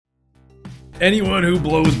anyone who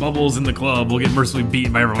blows bubbles in the club will get mercifully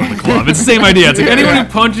beaten by everyone in the club. It's the same idea. It's like anyone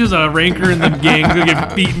who punches a ranker in the gang will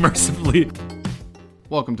get beaten mercifully.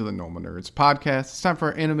 Welcome to the Normal Nerds podcast. It's time for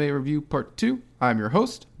our anime review part 2. I'm your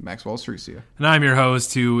host, Maxwell Strecia. And I'm your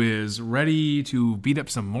host who is ready to beat up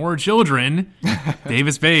some more children,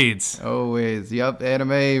 Davis Bates. Always. Yep,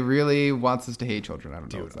 anime really wants us to hate children. I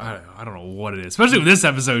don't know. Dude, I don't know what it is. Especially with this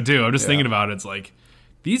episode, too. I'm just thinking about it. It's like,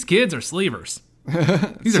 these kids are slavers.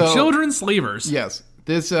 These are children slavers. Yes.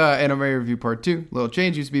 This anime review part 2, little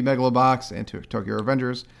change, used to be Megalobox and Tokyo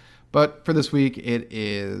Revengers. But for this week, it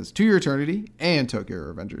is To Your Eternity and Tokyo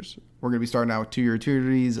Revengers. We're going to be starting out with To Your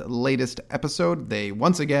Eternity's latest episode. They,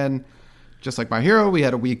 once again, just like My Hero, we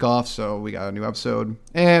had a week off, so we got a new episode.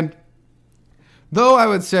 And though I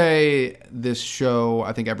would say this show,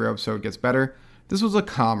 I think every episode gets better, this was a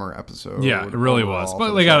calmer episode. Yeah, it really was.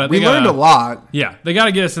 But we learned a lot. Yeah, they got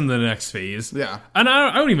to get us in the next phase. Yeah. And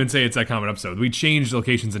I don't even say it's that common episode. We changed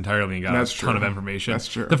locations entirely and got a ton of information. That's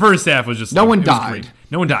true. The first half was just... No one died.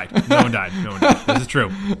 No one died. This is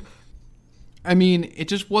true. I mean, it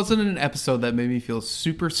just wasn't an episode that made me feel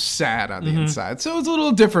super sad on the inside. So it was a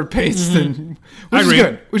little different pace than... Which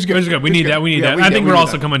is good. We need that. I think we're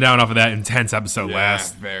also coming down off of that intense episode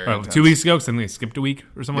very 2 weeks ago, because I think they skipped a week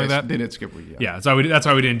or something like that. They did skip a week, yeah. So that's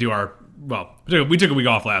why we didn't do our... Well, we took a week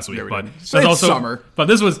off last week, but so that's also summer. But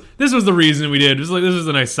this was the reason we did. This was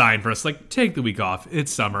a nice sign for us. Like, take the week off.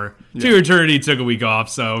 It's summer. To Your Eternity took a week off,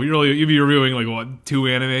 so you'd be reviewing like what 2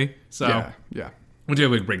 anime. So yeah. We'll take a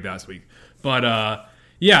big break last week. But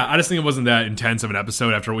I just think it wasn't that intense of an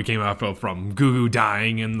episode after we came out from Gugu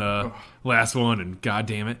dying in the last one, and god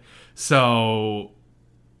damn it. So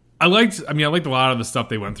I liked a lot of the stuff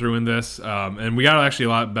they went through in this, and we got actually a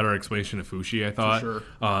lot better explanation of Fushi, I thought, for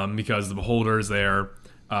sure. Because the Beholder's there.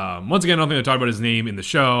 Once again, I don't think they talked about his name in the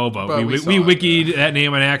show, but we wikied that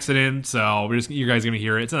name on accident, so you guys are going to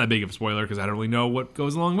hear it. It's not that big of a spoiler because I don't really know what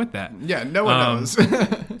goes along with that. Yeah, no one knows.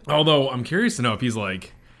 Although I'm curious to know if he's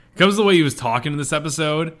like... Because of the way he was talking in this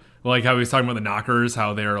episode, like how he was talking about the knockers,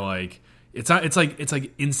 how they're like, it's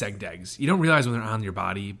like insect eggs. You don't realize when they're on your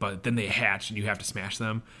body, but then they hatch and you have to smash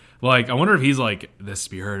them. Like, I wonder if he's like the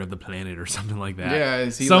spirit of the planet or something like that. Yeah,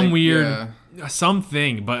 is he some like, weird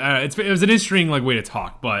something. But it was an interesting like way to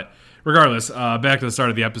talk. But regardless, back to the start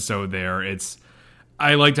of the episode.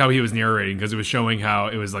 I liked how he was narrating because it was showing how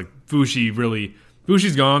it was like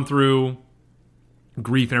Fushi's gone through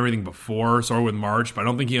grief and everything before, sort of with March, but I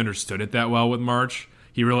don't think he understood it that well with March.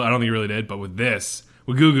 I don't think he really did. But with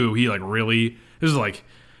Gugu, he this was like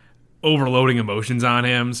overloading emotions on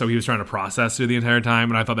him, so he was trying to process through the entire time,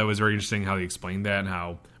 and I thought that was very interesting how he explained that and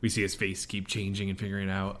how we see his face keep changing and figuring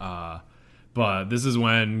it out. But this is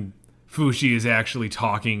when Fushi is actually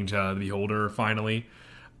talking to the Beholder finally,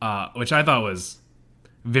 which I thought was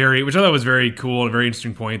very cool and a very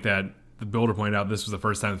interesting point that the Beholder pointed out. This was the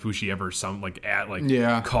first time Fushi ever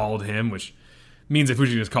called him, which means that Fushi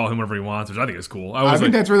can just call him whatever he wants, which I think is cool. I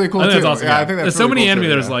think that's really cool too. That's awesome. Yeah, I think that's there's so many cool anime too,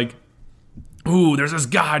 there's like, ooh, there's this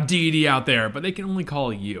god deity out there, but they can only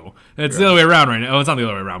call you. And it's the other way around right now. Oh, it's not the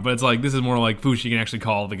other way around, but it's like this is more like Fushi can actually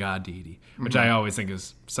call the god deity, which I always think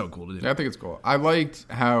is so cool to do. Yeah, I think it's cool. I liked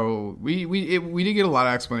how we did get a lot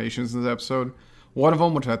of explanations in this episode. One of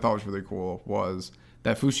them, which I thought was really cool, was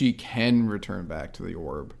that Fushi can return back to the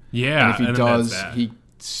orb. Yeah, and if he does, he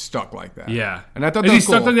stuck like that. Yeah, and I thought is that he was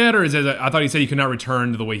stuck cool. like that, or is it? I thought he said he could not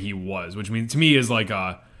return to the way he was, which means to me is like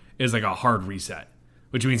a hard reset,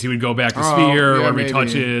 which means he would go back to Sphere wherever he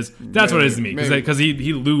touches. That's what it is to me, because he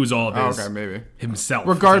lose all of his himself.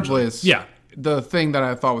 Regardless, the thing that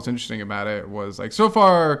I thought was interesting about it was like so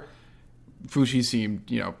far, Fushi seemed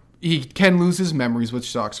he can lose his memories,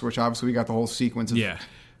 which sucks. Which obviously we got the whole sequence of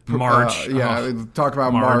March. Talk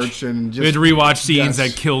about March and just we had to rewatch scenes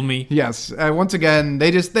that killed me. Yes. Once again,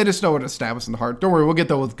 they just know what to stab us in the heart. Don't worry, we'll get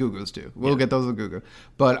those with Gugu's too. We'll get those with Gugu.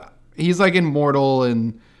 But he's like immortal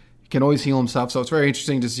and can always heal himself. So it's very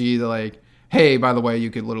interesting to see that, like, hey, by the way, you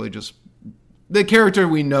could literally just the character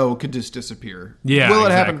we know could just disappear. Yeah. Will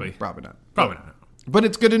it happen? Probably not. Probably not. But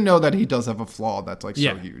it's good to know that he does have a flaw that's like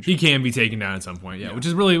so huge. He can be taken down at some point. Yeah. Which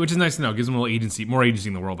is nice to know. It gives him a little agency, more agency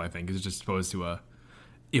in the world, I think, is just opposed to a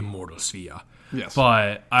immortal sphere. Yes.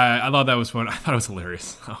 But I thought that was fun. I thought it was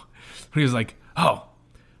hilarious. When he was like, oh,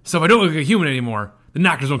 so if I don't look like a human anymore, the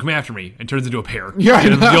knockers won't come after me, and turns into a pear. Yeah,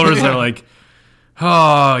 and the Beholders are like,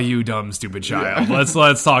 oh, you dumb, stupid child. Yeah.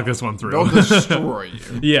 Let's talk this one through. They'll destroy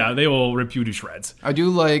you. Yeah, they will rip you to shreds. I do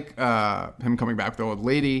like him coming back with the old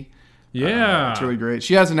lady. Yeah. It's really great.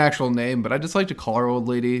 She has an actual name, but I just like to call her old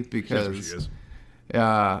lady because... She is.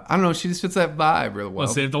 I don't know. She just fits that vibe really well.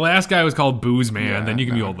 Listen, if the last guy was called Booze Man, then you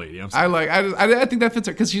can be old lady. I'm sorry. I think that fits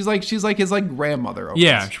her because she's like his like grandmother. Almost.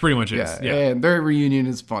 Yeah, she pretty much is. Yeah. And their reunion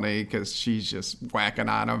is funny because she's just whacking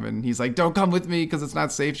on him, and he's like, "Don't come with me because it's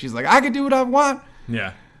not safe." She's like, "I can do what I want."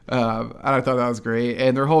 Yeah. And I thought that was great,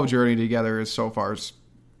 and their whole journey together is so far.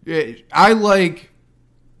 I like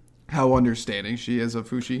how understanding she is of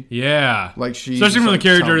Fushi. Yeah. Like she, especially from the like,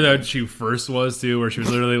 character that she first was too, where she was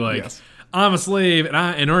literally like, Yes. I'm a slave,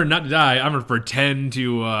 and in order not to die, I'm going to pretend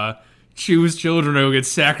to choose children who get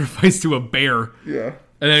sacrificed to a bear. Yeah.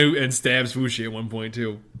 And stabs Fushi at one point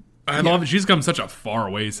too. I love it. She's come such a far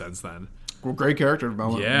way since then. Well, great character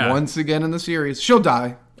development. Yeah. Once again in the series. She'll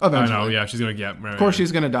die eventually. I know, yeah, she's going to get... Of course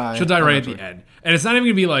she's going to die. She'll die right eventually. at the end. And it's not even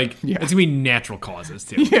going to be like... Yeah. It's going to be natural causes,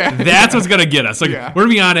 too. Yeah. That's what's going to get us. Like, Yeah. we're going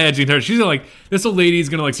to be on edge. She's gonna, like... This old lady's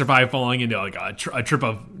going to, like, survive falling into, like, a trip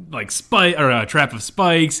of, like, or a trap of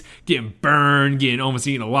spikes, getting burned, getting almost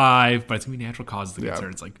eaten alive. But it's going to be natural causes that gets her.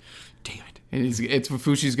 It's like, damn it. And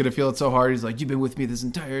Fushi's going to feel it so hard. He's like, you've been with me this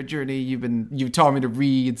entire journey. You've taught me to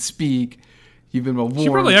read, speak. You've been warned. She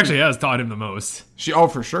probably actually has taught him the most.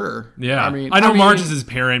 For sure. Yeah. I mean, Marge is his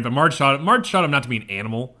parent, but Marge taught him not to be an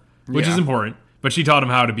animal, which is important. But she taught him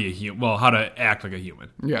how to be a human. Well, how to act like a human.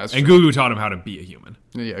 Yeah, that's and true. Gugu taught him how to be a human.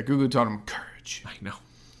 Yeah, Gugu taught him courage. I know.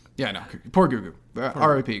 Yeah, no, poor Gugu.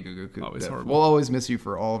 R.I.P. Gugu. Always horrible. We'll always miss you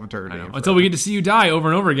for all of eternity. I know. Until we get to see you die over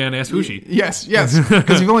and over again, ask Fushi. Yes,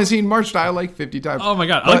 because you've only seen March die like 50 times. Oh my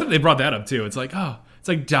god, I like that they brought that up too. It's like, it's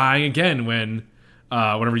like dying again when,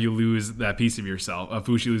 whenever you lose that piece of yourself.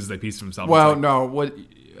 Fushi loses that piece of himself. Well, no,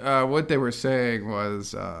 what they were saying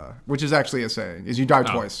was, which is actually a saying, is you die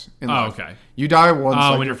twice in life. Okay. You die once,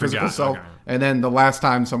 like when your you're physical self, and then the last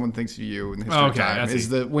time someone thinks of you in the history of time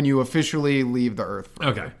is when you officially leave the earth.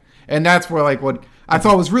 Forever. Okay. And that's where, like, what I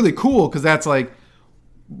thought was really cool, because that's like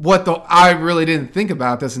I really didn't think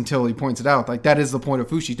about this until he points it out. Like, that is the point of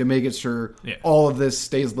Fushi, to make it sure all of this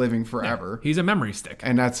stays living forever. Yeah. He's a memory stick.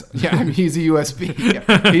 And that's, he's a USB.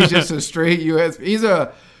 Yeah. He's just a straight USB. He's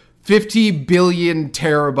a 50 billion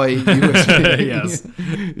terabyte USB. Yes.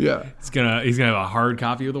 Yeah. He's gonna have a hard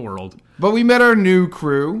copy of the world. But we met our new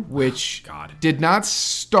crew, which God. did not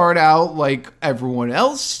start out like everyone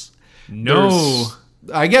else. No.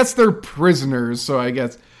 I guess they're prisoners, so I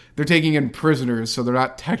guess they're taking in prisoners, so they're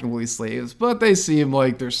not technically slaves, but they seem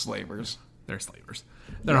like they're slavers. They're slavers.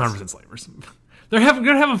 They're 100% slavers. They're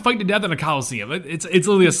gonna have a fight to death in a coliseum. It's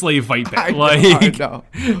literally a slave fight back. I know.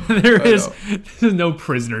 There's no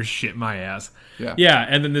prisoner shit my ass. Yeah.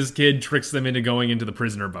 And then this kid tricks them into going into the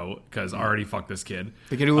prisoner boat because I already fucked this kid.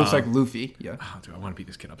 The kid who looks like Luffy. Yeah. Oh, dude, I want to beat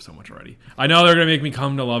this kid up so much already. I know they're gonna make me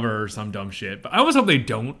come to love her or some dumb shit, but I almost hope they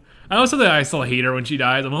don't. I also hope that I still hate her when she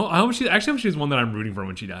dies. I hope she's one that I'm rooting for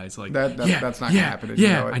when she dies. Like that's not gonna happen.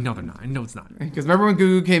 Yeah, I know they're not. I know it's not. Because remember when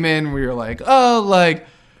Gugu came in, we were like, oh, like,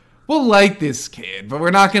 we'll like this kid, but we're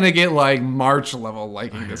not gonna get like March level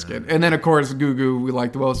liking this kid. And then of course Gugu, we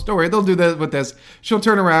like the well story. They'll do that with this. She'll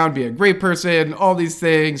turn around, be a great person, all these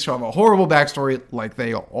things. She'll have a horrible backstory, like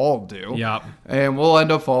they all do. Yep. And we'll end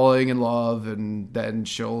up falling in love, and then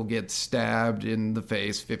she'll get stabbed in the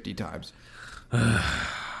face 50 times.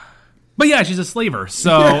 But yeah, she's a slaver.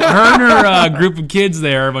 So her and her group of kids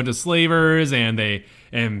there, a bunch of slavers, and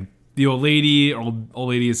the old lady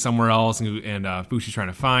is somewhere else, and Fushi's trying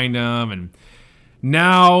to find them. And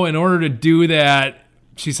now, in order to do that,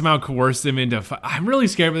 she somehow coerced him into. I'm really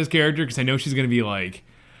scared of this character because I know she's going to be like,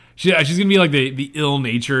 she's going to be like the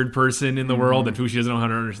ill-natured person in the world that Fushi doesn't know how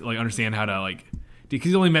to understand how to like. Because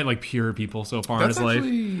he's only met like pure people so far in his life. That's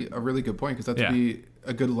actually a really good point, because that'd be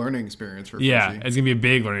a good learning experience for Fushi. Yeah, it's going to be a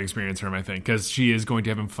big learning experience for him, I think, because she is going to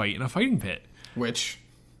have him fight in a fighting pit. Which,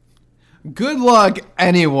 good luck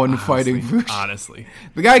anyone fighting Fushi. Honestly.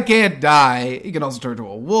 The guy can't die. He can also turn into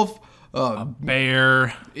a wolf. A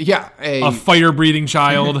bear. Yeah. A fire-breathing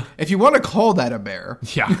child. If you want to call that a bear.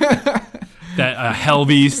 Yeah. That hell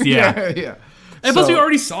beast, yeah. Yeah. And plus, we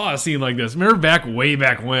already saw a scene like this. Remember way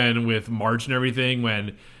back when with March and everything,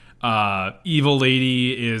 when evil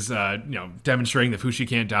lady is demonstrating that Fushi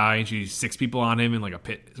can't die, and she sticks people on him in like a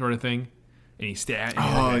pit sort of thing, and he stabs.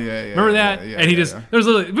 Oh yeah. Remember that? Yeah, and he just there's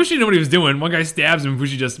literally Fushi didn't know what he was doing. One guy stabs him, and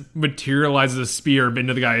Fushi just materializes a spear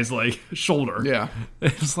into the guy's like shoulder. Yeah.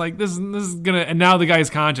 It's like this is gonna, and now the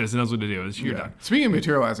guy's conscious and knows what to do. You're done. Speaking of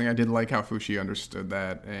materializing, I did like how Fushi understood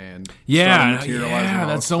that and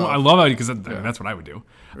that's so. I love it because that's what I would do.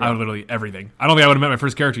 I would literally everything. I don't think I would have met my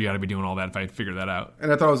first character yet. I'd be doing all that if I figured that out.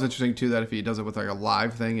 And I thought it was interesting too that if he does it with like a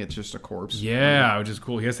live thing, it's just a corpse. Yeah, which is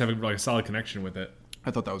cool. He has to have like a solid connection with it.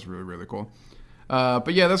 I thought that was really, really cool.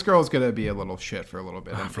 But yeah, this girl's gonna be a little shit for a little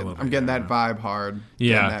bit. I'm getting that vibe hard.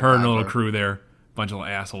 Yeah, her and a little crew there. bunch of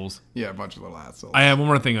little assholes. Yeah, a bunch of little assholes. I have one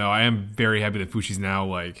more thing though. I am very happy that Fushi's now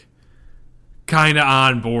like kind of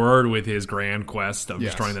on board with his grand quest of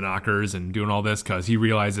destroying the Knockers and doing all this because he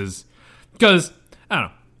realizes I don't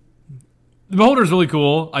know. The Beholder's really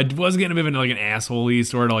cool. I was getting a bit of like an asshole-y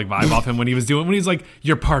sort of like vibe off him when he's like,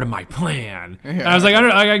 "You're part of my plan." Yeah. And I was like,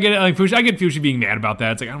 I get it. Like Fushi, I get Fushi being mad about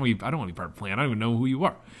that. It's like I don't want to be part of the plan. I don't even know who you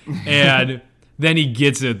are. And then he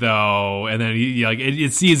gets it though, and then he like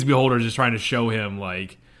it sees Beholder just trying to show him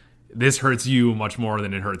like this hurts you much more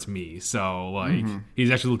than it hurts me. So like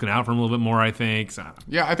he's actually looking out for him a little bit more. I think. So,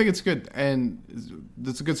 yeah, I think it's good, and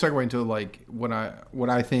it's a good segue into like what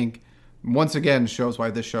I think. Once again, shows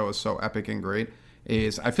why this show is so epic and great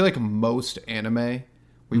is I feel like most anime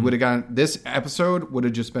we would have gotten this episode would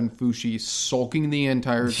have just been Fushi sulking the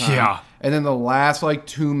entire time. Yeah. And then the last like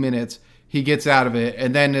 2 minutes he gets out of it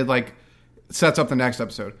and then it like sets up the next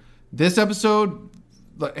episode. This episode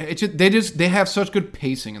they have such good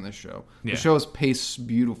pacing in this show. The show is paced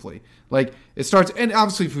beautifully. Like it starts and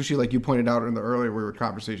obviously Fushi, like you pointed out in the earlier we were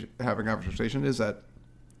having conversation, is that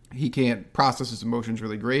he can't process his emotions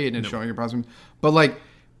really great and showing your process. But like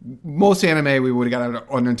most anime, we would have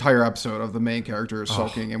got an entire episode of the main character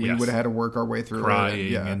sulking, and we would have had to work our way through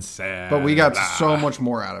crying and sad. But we got so much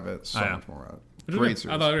more out of it. So much more out of it. Great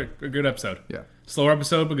series. I thought it was a good episode. Yeah, slower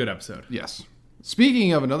episode, but good episode. Yes.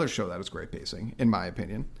 Speaking of another show that is great pacing, in my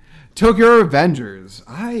opinion, Tokyo Revengers.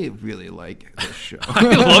 I really like this show. I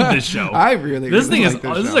love this show. I really this really thing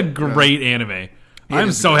like this is a great anime.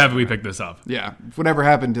 I'm so happy we picked this up. Yeah. Whatever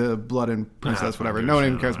happened to Blood and Princess, whatever. No one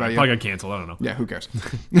even cares about it. Probably got canceled. I don't know. Yeah, who cares?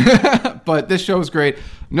 But this show is great.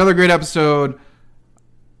 Another great episode.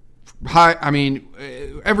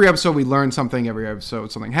 Every episode we learn something. Every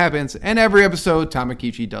episode something happens. And every episode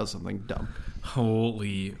Tamakichi does something dumb.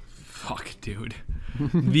 Holy fuck, dude.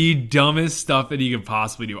 The dumbest stuff that he could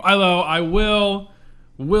possibly do. Although I will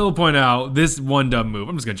point out this one dumb move.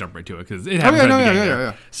 I'm just going to jump right to it because it happens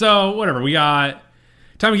yeah. So, whatever. We got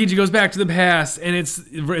Tamakichi goes back to the past, and it's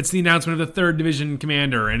the announcement of the 3rd Division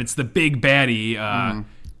commander, and it's the big baddie,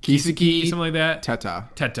 Kiseki, something like that.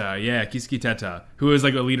 Teta, yeah, Kiseki Teta, who is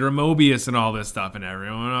like a leader of Mobius and all this stuff, and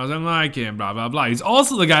everyone doesn't like him, blah, blah, blah. He's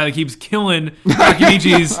also the guy that keeps killing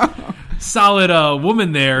Takemichi's solid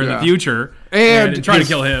woman there in the future, and trying to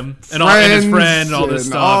kill him, and his friend, and all this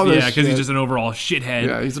stuff, because he's just an overall shithead.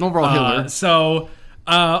 Yeah, he's an overall hitter. So,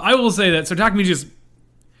 I will say that, so Takemichi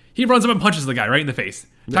he runs up and punches the guy right in the face.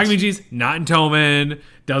 Yes. Takemichi's not in Toman,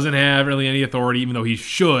 doesn't have really any authority, even though he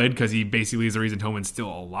should, because he basically is the reason Toman's still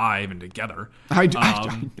alive and together. I know.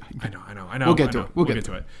 We'll get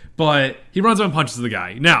to it. But he runs up and punches the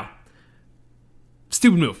guy. Now,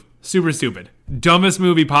 stupid move. Super stupid. Dumbest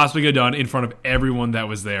move he possibly could have done in front of everyone that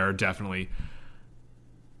was there, definitely.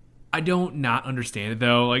 I don't not understand it,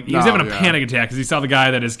 though. Like, he was having a panic attack because he saw the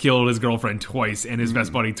guy that has killed his girlfriend twice and his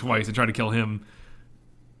best buddy twice and tried to kill him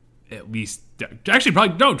at least. Actually,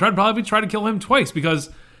 probably try to kill him twice because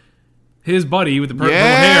his buddy with the purple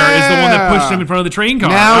hair is the one that pushed him in front of the train car.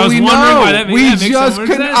 Now I was wondering why that makes so much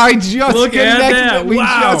sense. I just connected. We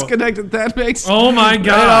Wow. just connected. That makes. Oh my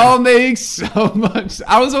god! It all makes so much.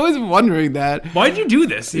 I was always wondering that. Why'd you do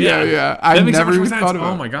this? Yeah. I never even thought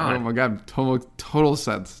about it. Oh my god! Total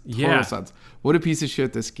sense. Total sense. What a piece of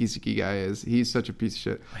shit this Kiseki guy is. He's such a piece of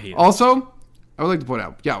shit. I hate also, I would like to point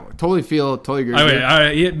out, totally agree.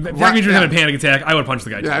 Takemichi was having a panic attack. I would punch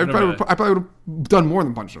the guy. Yeah, I probably would have done more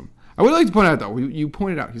than punch him. I would like to point out, though, you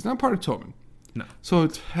pointed out, he's not part of Toman. No. So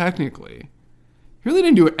technically, he really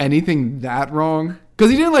didn't do anything that wrong. Because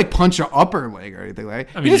he didn't, punch an upper leg or anything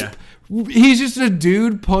like that. He's just a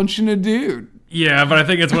dude punching a dude. Yeah, but I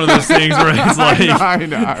think it's one of those things where it's like... I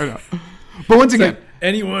know. But once again...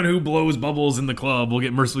 anyone who blows bubbles in the club will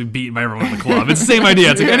get mercifully beaten by everyone in the club. It's the same idea.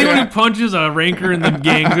 It's like anyone who punches a ranker in the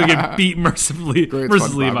gang will get beat mercifully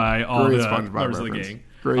by all the members of the gang.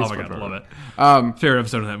 Great oh my god, I love it. Favorite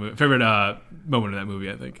episode of that movie. Favorite moment of that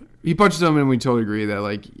movie, I think. He punches him, and we totally agree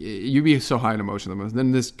that you'd be so high in emotion.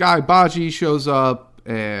 Then this guy Baji shows up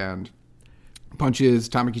and punches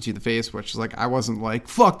Tamakichi in the face, which is I wasn't like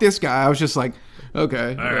fuck this guy. I was just like,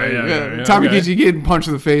 okay, Tamakichi getting punched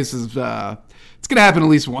in the face is. It's going to happen at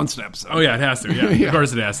least once an episode. Oh, yeah, it has to. Yeah, of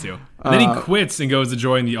course it has to. And then he quits and goes to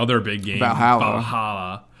join the other big game,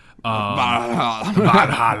 Valhalla.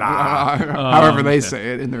 However they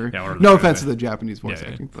say it in their... no offense to the Japanese voice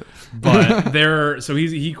acting. But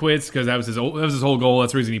he quits because that was his whole goal.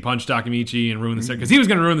 That's the reason he punched Takemichi and ruined the ceremony. Because he was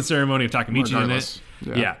going to ruin the ceremony of Takemichi in it.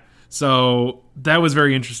 Yeah. So that was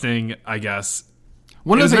very interesting, I guess. It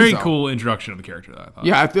was a very cool introduction of the character, I thought.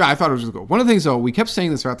 Yeah, I thought it was really cool. One of the things, though, we kept saying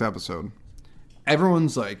this throughout the episode.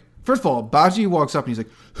 Everyone's like, First of all, Baji walks up and he's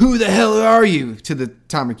like, "Who the hell are you?" to the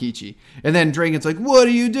Tamakichi. And then Draken's like, "What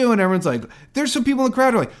are you doing?" Everyone's like, there's some people in the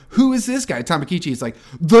crowd who are like, "Who is this guy?" Tamakichi's like,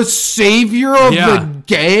 "The savior of the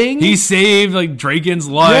gang?" He saved like Draken's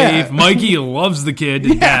life. Yeah. Mikey loves the kid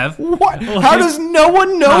to death. What? How does no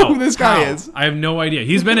one know who this guy is? I have no idea.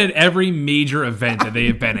 He's been at every major event that they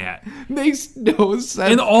have been at. Makes no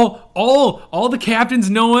sense. And all the captains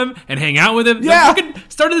know him and hang out with him. Yeah. The fucking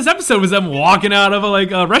start of this episode was them walking out of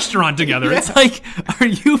a restaurant together. Yeah. It's like, are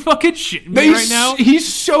you fucking shitting me right now? He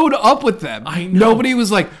showed up with them. I know. Nobody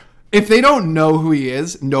was like, if they don't know who he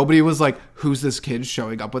is, nobody was like, "Who's this kid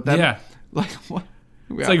showing up with them?" Yeah. Like, what?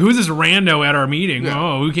 It's like, who's this rando at our meeting? Yeah.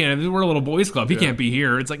 Oh, we can't. We're a little boys club. He can't be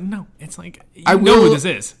here. It's like, no. It's like, you I know will- who this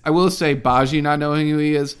is. I will say, Baji not knowing who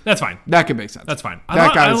he is, That's fine. that could make sense. That's fine.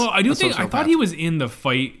 That guy's I thought he was in the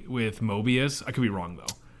fight with Mobius. I could be wrong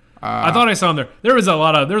though. I thought I saw him there. There was a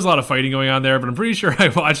lot of fighting going on there, but I'm pretty sure I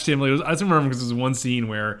watched him. I just remember because there was one scene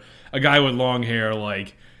where a guy with long hair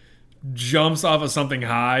like jumps off of something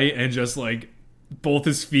high and just like both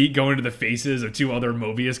his feet go into the faces of two other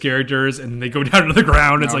Mobius characters, and they go down to the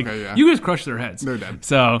ground. It's you guys crush their heads. They're dead.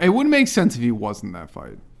 So It wouldn't make sense if he wasn't in that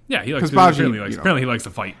fight. yeah, he likes. 'Cause Baji, Apparently, he likes to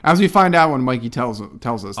fight. As we find out when Mikey tells us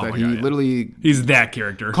that my he God, yeah. literally He's that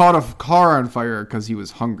character. caught a car on fire because he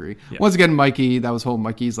was hungry. Yeah. Once again,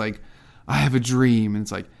 Mikey's like, "I have a dream," and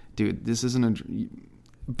it's like, dude, this isn't a dream.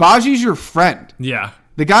 Baji's your friend. Yeah.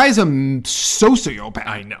 The guy's a sociopath.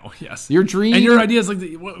 I know, yes. Your dream... And your idea is like,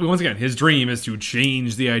 once again, his dream is to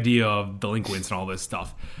change the idea of delinquents and all this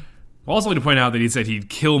stuff. I'll also like to point out that he said he'd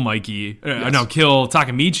kill Mikey, kill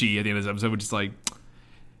Takamichi at the end of this episode, which is like,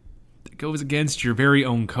 that goes against your very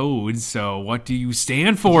own codes, so what do you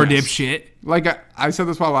stand for, dipshit? Like I said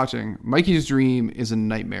this while watching, Mikey's dream is a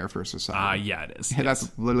nightmare for society. Yeah, it is. Yeah,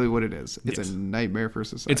 that's literally what it is. It's a nightmare for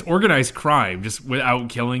society. It's organized crime, just without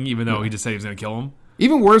killing, even though he just said he was going to kill him.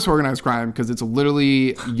 Even worse organized crime because it's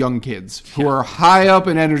literally young kids who are high up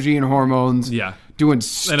in energy and hormones. Yeah. Doing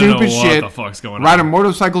They don't know stupid shit. what the fuck's going on. Riding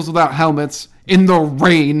motorcycles without helmets in the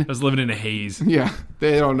rain. Just living in a haze. Yeah,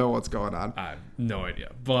 they don't know what's going on. I have no idea.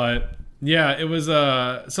 But yeah, it was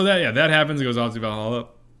so that happens. It goes off to Valhalla.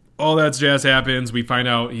 All that jazz happens. We find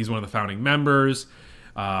out he's one of the founding members.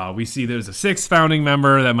 We see there's a sixth founding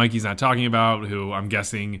member that Mikey's not talking about, who I'm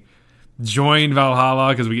guessing joined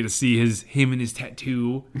Valhalla because we get to see him and his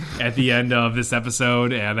tattoo at the end of this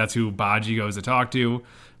episode, and that's who Baji goes to talk to.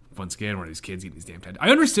 Once again, one of these kids eating these damn tattoos.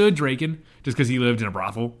 I understood Draken just because he lived in a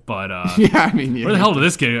brothel, but Yeah, I mean, where the hell did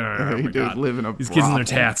this kid? he did live in a These kids in their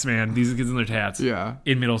brothel. tats, man. These kids in their tats. Yeah.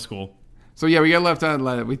 In middle school. So yeah, we get left out and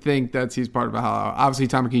let it. We think that he's part of Valhalla. Obviously,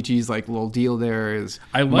 Tamakichi's like little deal there is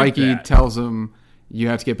I like Mikey that. tells him you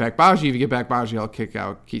have to get back Baji. If you get back Baji, I'll kick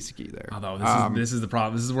out Kiseki there. Although this is the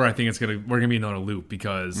problem. This is where I think we're gonna be in a loop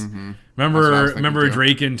because That's what I was remember thinking, too.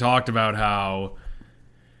 Draken talked about how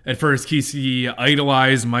at first Kiseki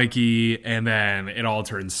idolized Mikey and then it all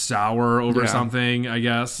turned sour over Yeah. something. I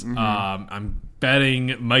guess I'm betting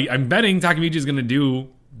Takamichi is gonna do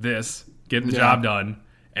this, get the job done,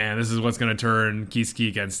 and this is what's gonna turn Kiseki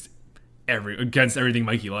against everything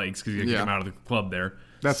Mikey likes because he kicked him out of the club there.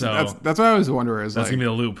 That's what I always wonder is That's like gonna be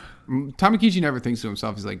the loop. Tamakichi never thinks to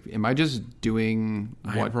himself. He's like, am I just doing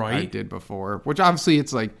what I right? did before? Which obviously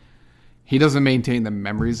it's like he doesn't maintain the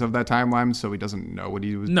memories of that timeline, so he doesn't know what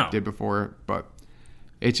he did before. But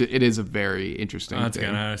it is a very interesting thing.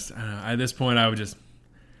 At this point, I would just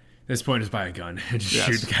buy a gun and just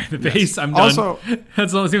shoot the guy in the Yes. face. I'm done. Also- That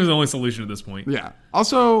seems the only solution at this point. Yeah.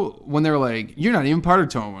 Also, when they were like, "You're not even part of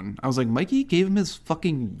Toman," I was like, Mikey gave him his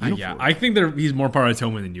fucking uniform. Yeah, I think he's more part of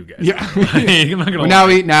Toman than you guys. Yeah. Like, I'm not gonna Well,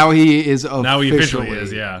 lie. now he is officially, Now he officially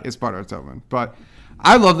is, yeah. is part of Toman. But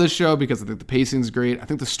I love this show because I think the pacing is great. I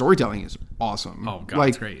think the storytelling is awesome. Oh god,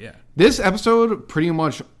 it's great. Yeah. This episode pretty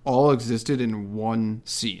much all existed in one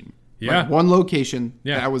scene. Yeah. Like one location.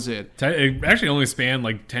 Yeah. That was it. It actually only spanned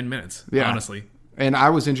like 10 minutes. Yeah. Honestly, And I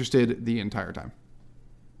was interested the entire time.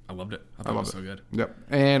 I loved it. I thought it was so good. Yep.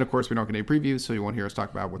 And of course, we don't get any previews, so you won't hear us talk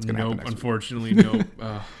about what's going to happen Nope. next week. Unfortunately,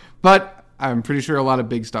 nope. But I'm pretty sure a lot of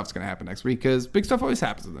big stuff's going to happen next week because big stuff always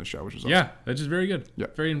happens in this show, which is awesome. Yeah, that's just very good. Yeah.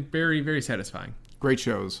 Very, very, very satisfying. Great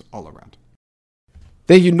shows all around.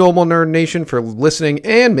 Thank you, Normal Nerd Nation, for listening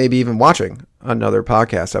and maybe even watching another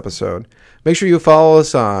podcast episode. Make sure you follow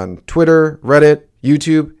us on Twitter, Reddit,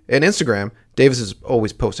 YouTube, and Instagram. Davis is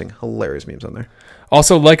always posting hilarious memes on there.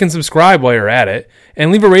 Also, like and subscribe while you're at it,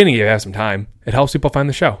 and leave a rating if you have some time. It helps people find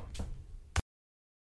the show.